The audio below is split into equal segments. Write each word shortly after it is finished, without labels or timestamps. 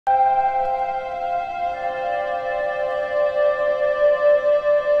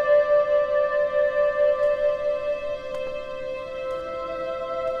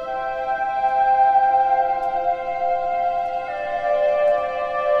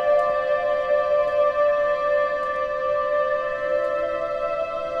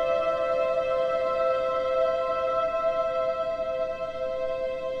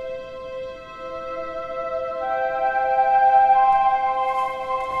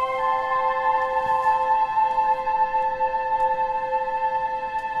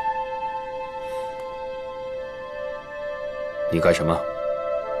干什么？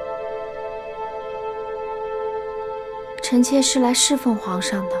臣妾是来侍奉皇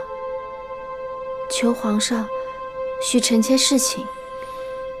上的，求皇上许臣妾侍寝。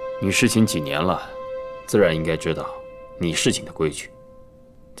你侍寝几年了，自然应该知道你侍寝的规矩。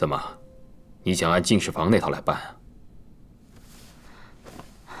怎么，你想按进士房那套来办啊？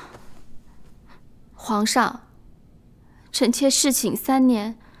皇上，臣妾侍寝3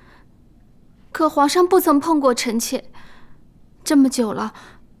年，可皇上不曾碰过臣妾，这么久了，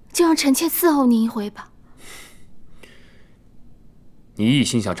就让臣妾伺候您一回吧。你一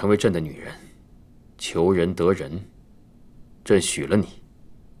心想成为朕的女人，求人得人，朕许了你，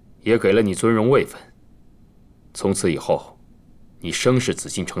也给了你尊荣位分。从此以后，你生是紫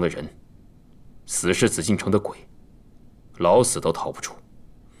禁城的人，死是紫禁城的鬼，老死都逃不出。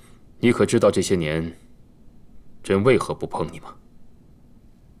你可知道这些年，朕为何不碰你吗？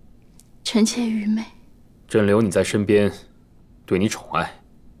臣妾愚昧。朕留你在身边，对你宠爱，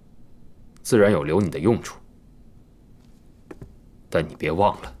自然有留你的用处。但你别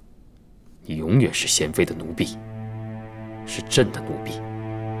忘了，你永远是贤妃的奴婢，是朕的奴婢。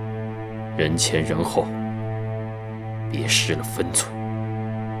人前人后，别失了分寸。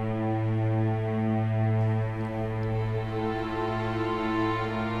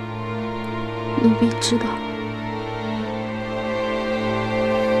奴婢知道了。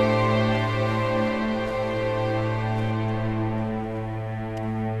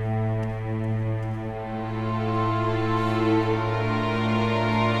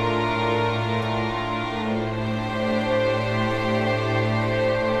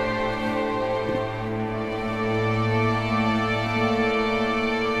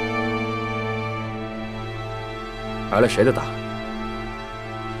挨了谁的打？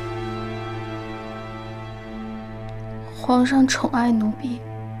皇上宠爱奴婢，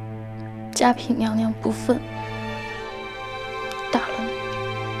嘉嫔娘娘不忿，打了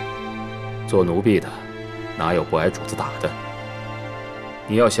你。做奴婢的，哪有不挨主子打的？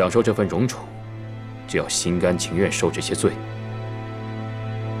你要享受这份荣宠，就要心甘情愿受这些罪。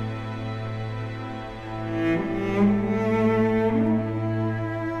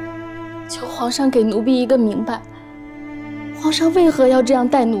求皇上给奴婢一个明白。皇上为何要这样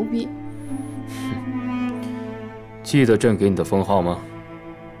待奴婢？记得朕给你的封号吗？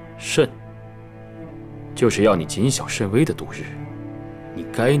慎，就是要你谨小慎微的度日。你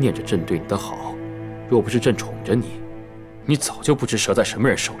该念着朕对你的好，若不是朕宠着你，你早就不知折在什么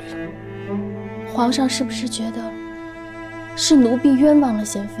人手里了。皇上是不是觉得是奴婢冤枉了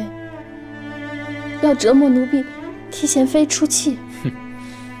贤妃，要折磨奴婢，替贤妃出气？哼，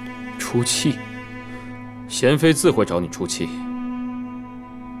出气？贤妃自会找你出气。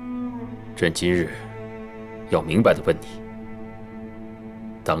朕今日要明白的问你，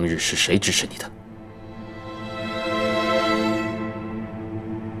当日是谁指使你的？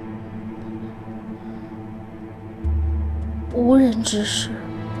无人指使。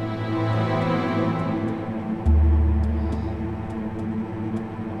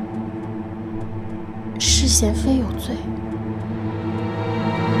是贤妃有罪。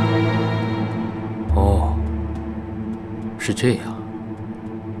哦，是这样。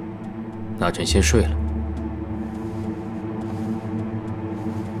那朕先睡了。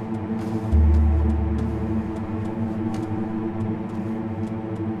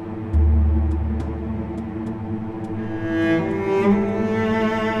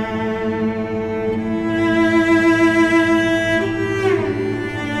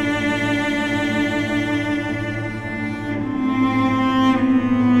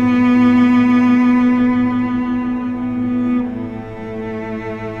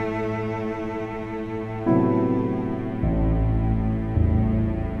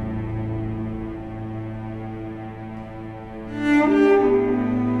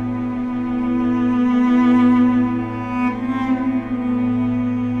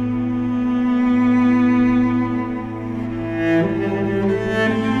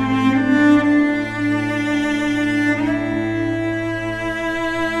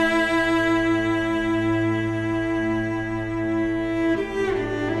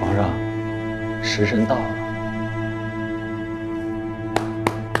时辰到了。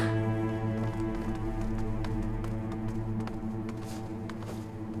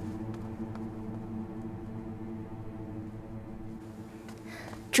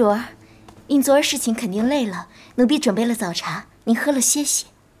主儿，因昨儿侍寝肯定累了，奴婢准备了早茶，您喝了歇歇。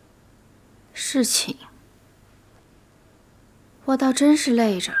侍寝，我倒真是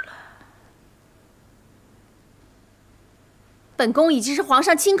累着了。本宫已经是皇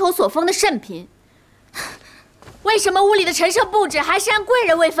上亲口所封的圣嫔，为什么屋里的陈设布置还是按贵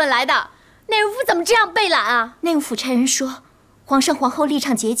人位分来的？内务府怎么这样背懒啊？内务府差人说，皇上、皇后立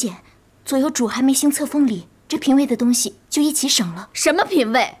场节俭，左右主还没行册封礼，这嫔位的东西就一起省了。什么嫔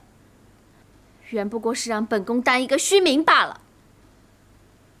位？原不过是让本宫当一个虚名罢了。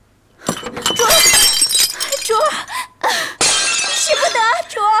主儿，使不得啊，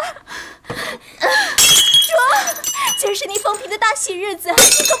主儿！主儿，今儿是你封嫔的大喜日子，你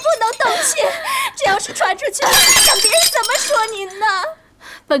可不能动气。这要是传出去了，让别人怎么说您呢？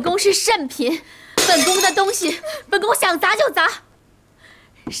本宫是圣嫔，本宫的东西，本宫想砸就砸，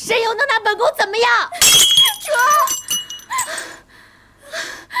谁又能拿本宫怎么样？主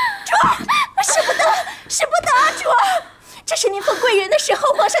儿，使不得啊，主儿！这是您封贵人的时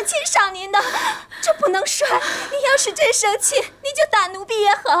候，皇上亲赏您的，这不能摔。您要是真生气，你就打奴婢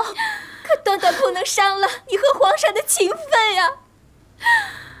也好，可断断不能伤了你和皇上的情分呀。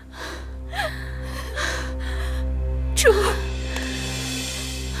主儿，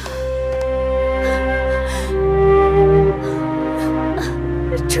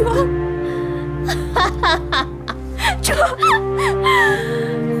主儿，主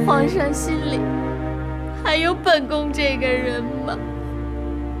儿，皇上心里还有本宫这个人吗？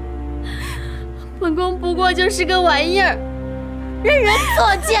本宫不过就是个玩意儿，任人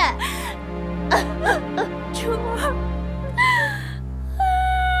作践。主儿，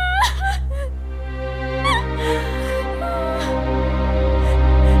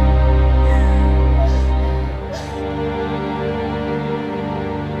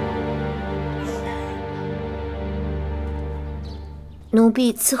奴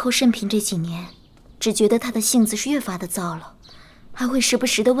婢伺候圣嫔这几年，只觉得她的性子是越发的糟了，还会时不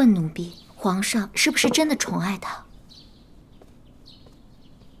时的问奴婢，皇上是不是真的宠爱她？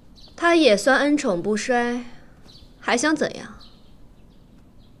他也算恩宠不衰，还想怎样？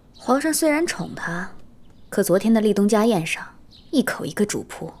皇上虽然宠他，可昨天的立冬家宴上，一口一个主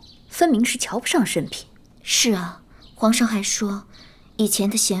仆，分明是瞧不上圣嫔。是啊，皇上还说，以前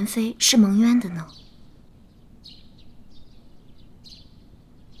的贤妃是蒙冤的呢。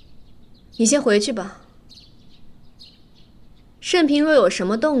你先回去吧。圣嫔若有什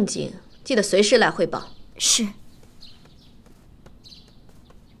么动静，记得随时来汇报。是。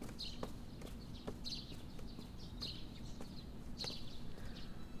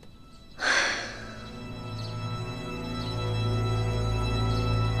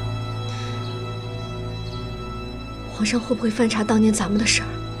皇上会不会翻查当年咱们的事儿？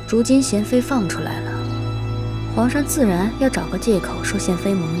如今贤妃放出来了，皇上自然要找个借口说贤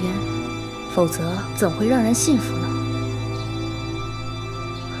妃蒙冤，否则怎会让人信服呢？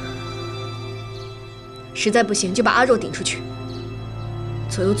实在不行就把阿若顶出去，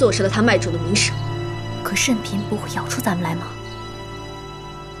左右坐实了他卖主的名声。可圣嫔不会咬出咱们来吗？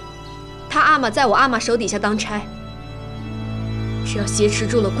他阿玛在我阿玛手底下当差，只要挟持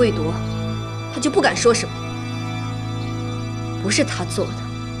住了贵夺，他就不敢说什么。不是他做的，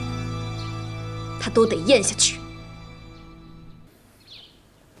他都得咽下去。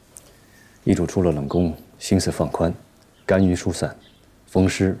遗嘱出了冷宫，心思放宽，甘于疏散，风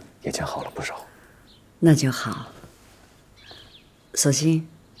湿也将好了不少。那就好。索性，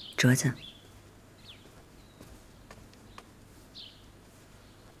镯子。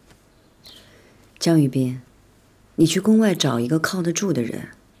江玉斌，你去宫外找一个靠得住的人，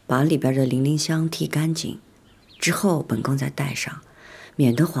把里边的零零香剃干净。之后本宫再带上，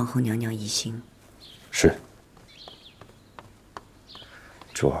免得皇后娘娘疑心。是。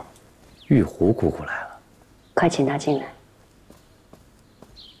主儿，玉壶姑姑来了，快请她进来。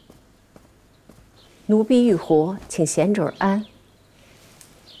奴婢玉壶，请贤主安。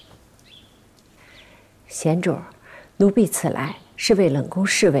贤主，奴婢此来是为冷宫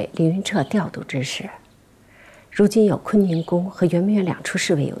侍卫凌云彻调度之事。如今有坤宁宫和圆明园两处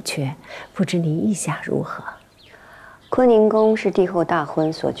侍卫有缺，不知您意下如何？坤宁宫是帝后大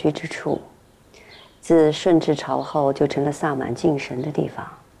婚所居之处，自顺治朝后就成了萨满敬神的地方，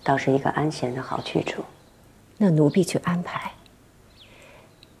倒是一个安闲的好去处。那奴婢去安排。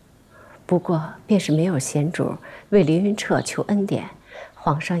不过，便是没有贤主为凌云彻求恩典，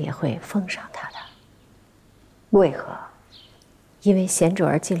皇上也会封赏他的。为何？因为贤主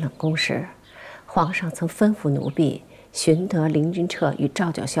儿进冷宫时，皇上曾吩咐奴婢寻得凌云彻与赵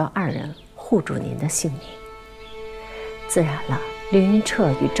九霄二人护住您的性命。自然了，凌云彻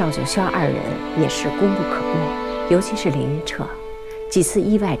与赵九霄二人也是功不可没，尤其是凌云彻，几次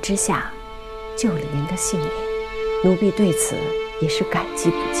意外之下救了您的性命，奴婢对此也是感激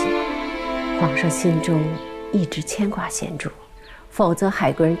不尽。皇上心中一直牵挂贤主，否则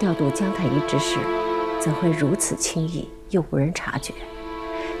海贵人调度姜太医之事，怎会如此轻易又无人察觉？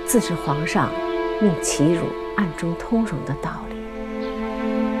自是皇上命齐汝暗中通融的道理。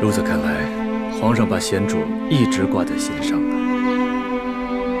如此看来，皇上把贤主一直挂在心上了。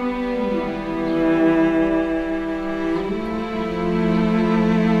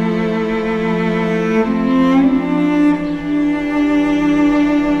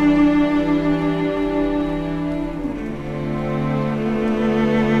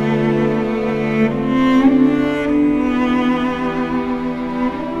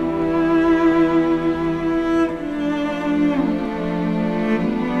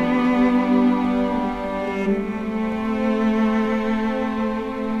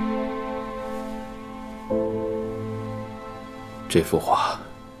这幅画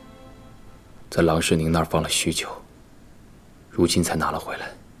在郎世宁那儿放了许久，如今才拿了回来。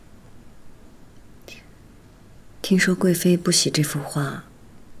听说贵妃不喜这幅画，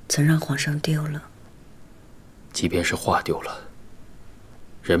曾让皇上丢了。即便是画丢了，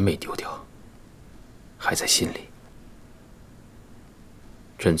人没丢掉，还在心里。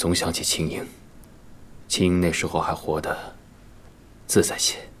朕总想起青樱，青樱那时候还活得自在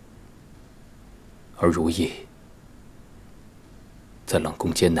些，而如懿在冷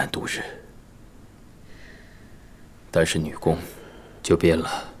宫艰难度日。但是女工就编了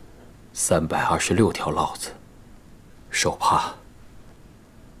326条烙子，手帕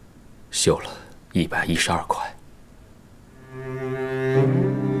绣了112块。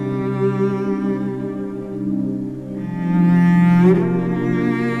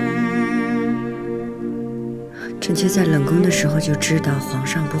臣妾在冷宫的时候就知道皇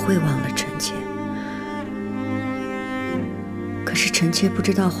上不会忘了臣妾，可是臣妾不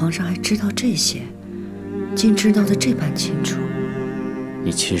知道皇上还知道这些，竟知道的这般清楚。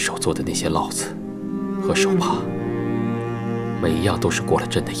你亲手做的那些烙子和手帕，每一样都是过了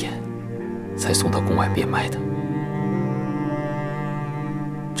朕的眼，才送到宫外变卖的。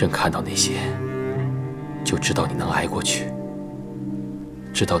朕看到那些，就知道你能挨过去，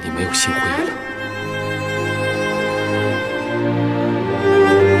知道你没有心灰意冷。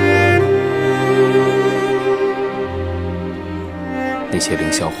那些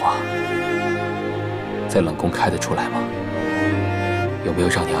凌霄花在冷宫开得出来吗？有没有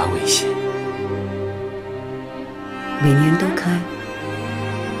让你安慰一些？每年都开，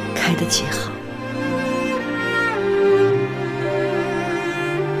开得极好。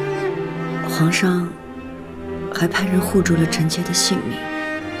皇上还派人护住了臣妾的性命。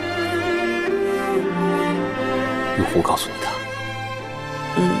玉壶告诉你的？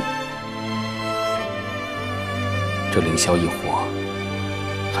这凌霄一火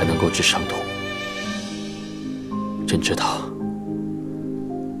还能够治伤痛。朕知道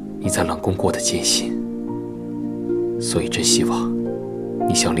你在冷宫过得艰辛，所以朕希望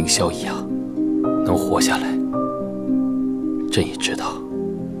你像凌霄一样能活下来。朕也知道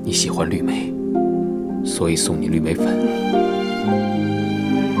你喜欢绿莓，所以送你绿莓粉。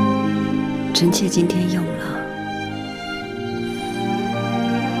臣妾今天用了。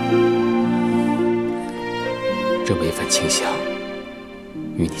这莓粉清香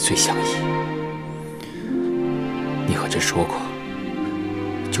与你最相宜。你和朕说过，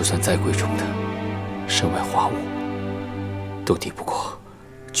就算再贵重的身外花物，都抵不过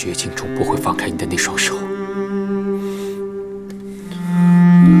绝境中不会放开你的那双手。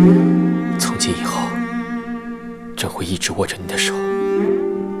从今以后，朕会一直握着你的手，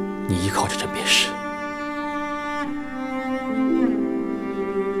你依靠着朕便是。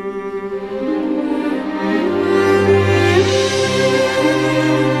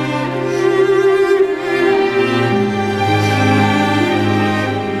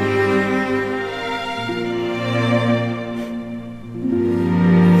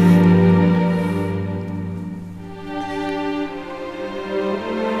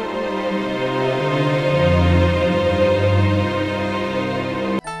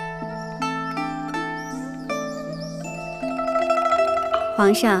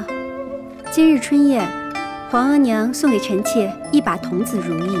皇上，今日春宴，皇额娘送给臣妾一把童子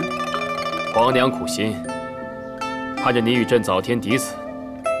如意。皇娘苦心，盼着你与朕早天嫡子。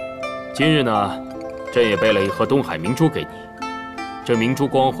今日呢，朕也备了一盒东海明珠给你。这明珠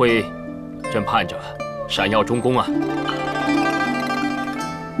光辉，朕盼着闪耀中宫啊！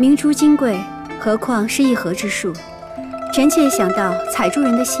明珠金贵，何况是一盒之数。臣妾想到采珠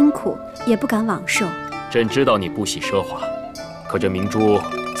人的辛苦，也不敢枉受。朕知道你不喜奢华。可这明珠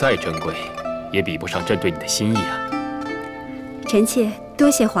再珍贵，也比不上朕对你的心意啊！臣妾多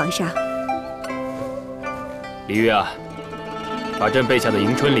谢皇上。李煜啊，把朕备下的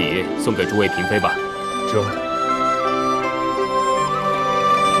迎春礼送给诸位嫔妃吧。这。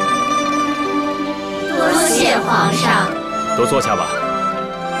多谢皇上。都坐下吧。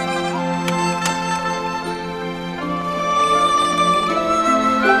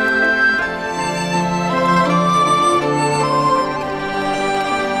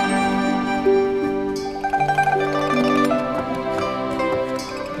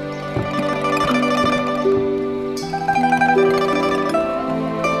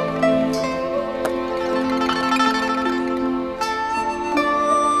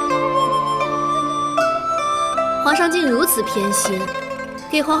皇上竟如此偏心，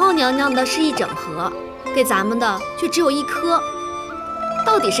给皇后娘娘的是一整盒，给咱们的却只有1颗，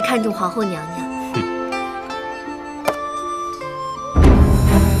到底是看中皇后娘娘？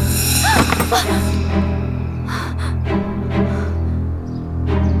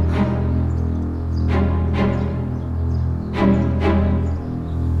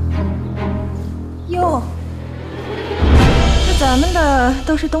的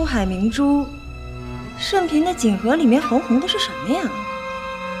都是东海明珠，盛平的锦盒里面红红的是什么呀？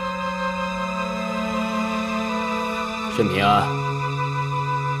盛平啊，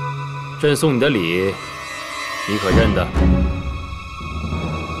朕送你的礼，你可认得？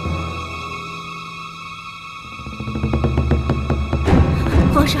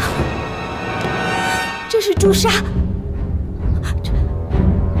皇上，这是朱砂。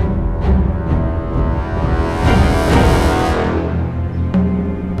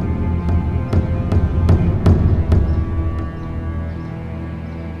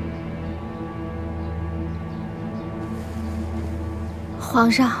皇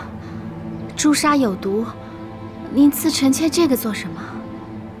上，朱砂有毒，您赐臣妾这个做什么？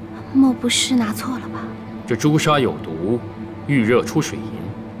莫不是拿错了吧？这朱砂有毒，遇热出水银，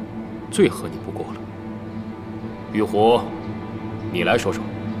最合你不过了。玉壶，你来说说。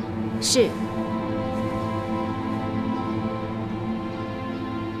是。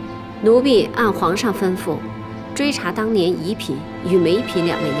奴婢按皇上吩咐，追查当年仪嫔与梅嫔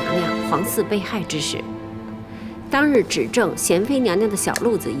两位娘娘皇嗣被害之事。当日指证贤妃娘娘的小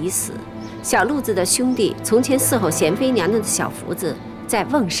路子已死，小路子的兄弟从前伺候贤妃娘娘的小福子在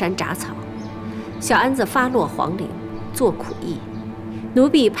瓮山铡草，小安子发落皇陵做苦役。奴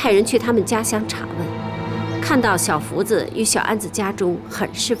婢派人去他们家乡查问，看到小福子与小安子家中很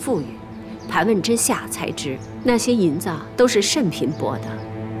是富裕，盘问之下才知那些银子都是慎嫔拨的。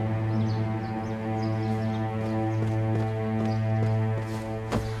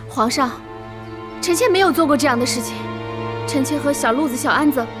皇上，臣妾没有做过这样的事情。臣妾和小路子、小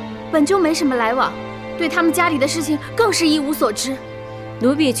安子本就没什么来往，对他们家里的事情更是一无所知。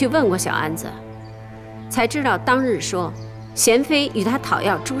奴婢去问过小安子，才知道当日说贤妃与他讨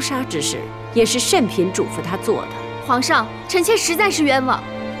要朱砂之事，也是慎嫔嘱咐他做的。皇上，臣妾实在是冤枉。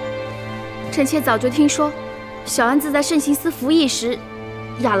臣妾早就听说，小安子在慎刑司服役时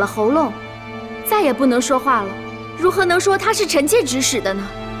哑了喉咙，再也不能说话了，如何能说他是臣妾指使的呢？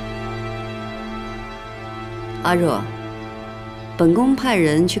阿若，本宫派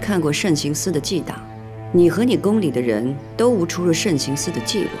人去看过慎刑司的记档，你和你宫里的人都无出入慎刑司的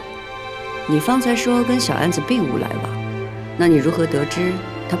记录。你方才说跟小安子并无来往，那你如何得知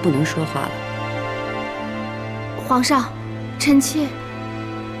他不能说话了？皇上，臣妾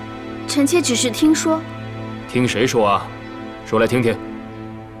只是听说。听谁说啊？说来听听。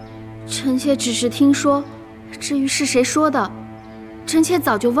臣妾只是听说，至于是谁说的，臣妾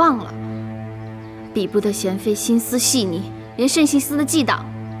早就忘了。比不得贤妃心思细腻，连慎刑司的记档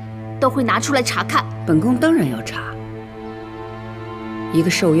都会拿出来查看。本宫当然要查。一个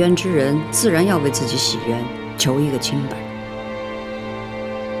受冤之人，自然要为自己洗冤，求一个清白。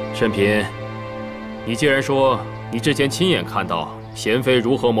慎嫔，你既然说你之前亲眼看到贤妃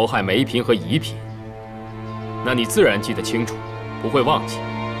如何谋害梅嫔和仪嫔，那你自然记得清楚，不会忘记。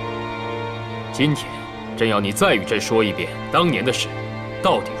今天，朕要你再与朕说一遍当年的事，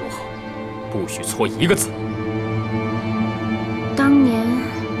到底如何？不许错一个字。当年，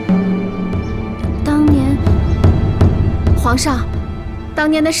皇上，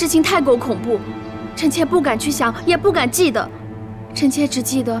当年的事情太过恐怖，臣妾不敢去想，也不敢记得。臣妾只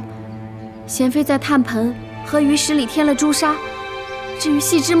记得，贤妃在炭盆和鱼食里添了朱砂，至于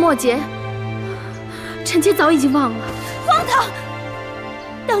细枝末节，臣妾早已经忘了。荒唐！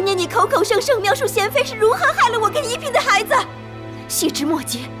当年你口口声声描述贤妃是如何害了我跟仪嫔的孩子，细枝末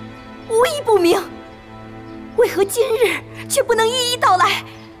节无一不明，为何今日却不能一一道来？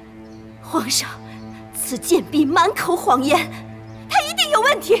皇上，此贱婢满口谎言，她一定有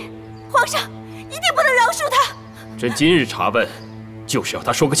问题，皇上一定不能饶恕她。朕今日查问，就是要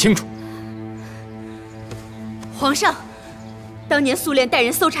她说个清楚。皇上，当年苏莲带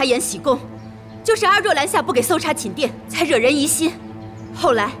人搜查延禧宫，就是阿若拦下不给搜查寝殿，才惹人疑心。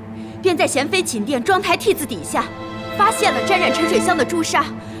后来，便在贤妃寝殿妆台屉子底下，发现了沾染沉水香的朱砂，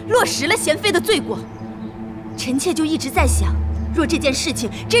落实了贤妃的罪过。臣妾就一直在想，若这件事情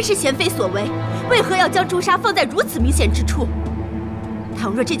真是贤妃所为，为何要将朱砂放在如此明显之处？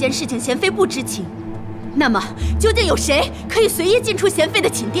倘若这件事情贤妃不知情，那么究竟有谁可以随意进出贤妃的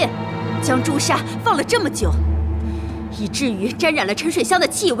寝殿，将朱砂放了这么久，以至于沾染了沉水香的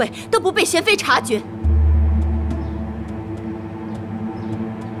气味都不被贤妃察觉？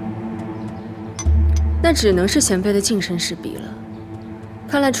那只能是贤妃的近身侍婢了。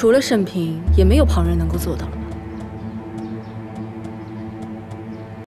看来除了慎嫔，也没有旁人能够做到了。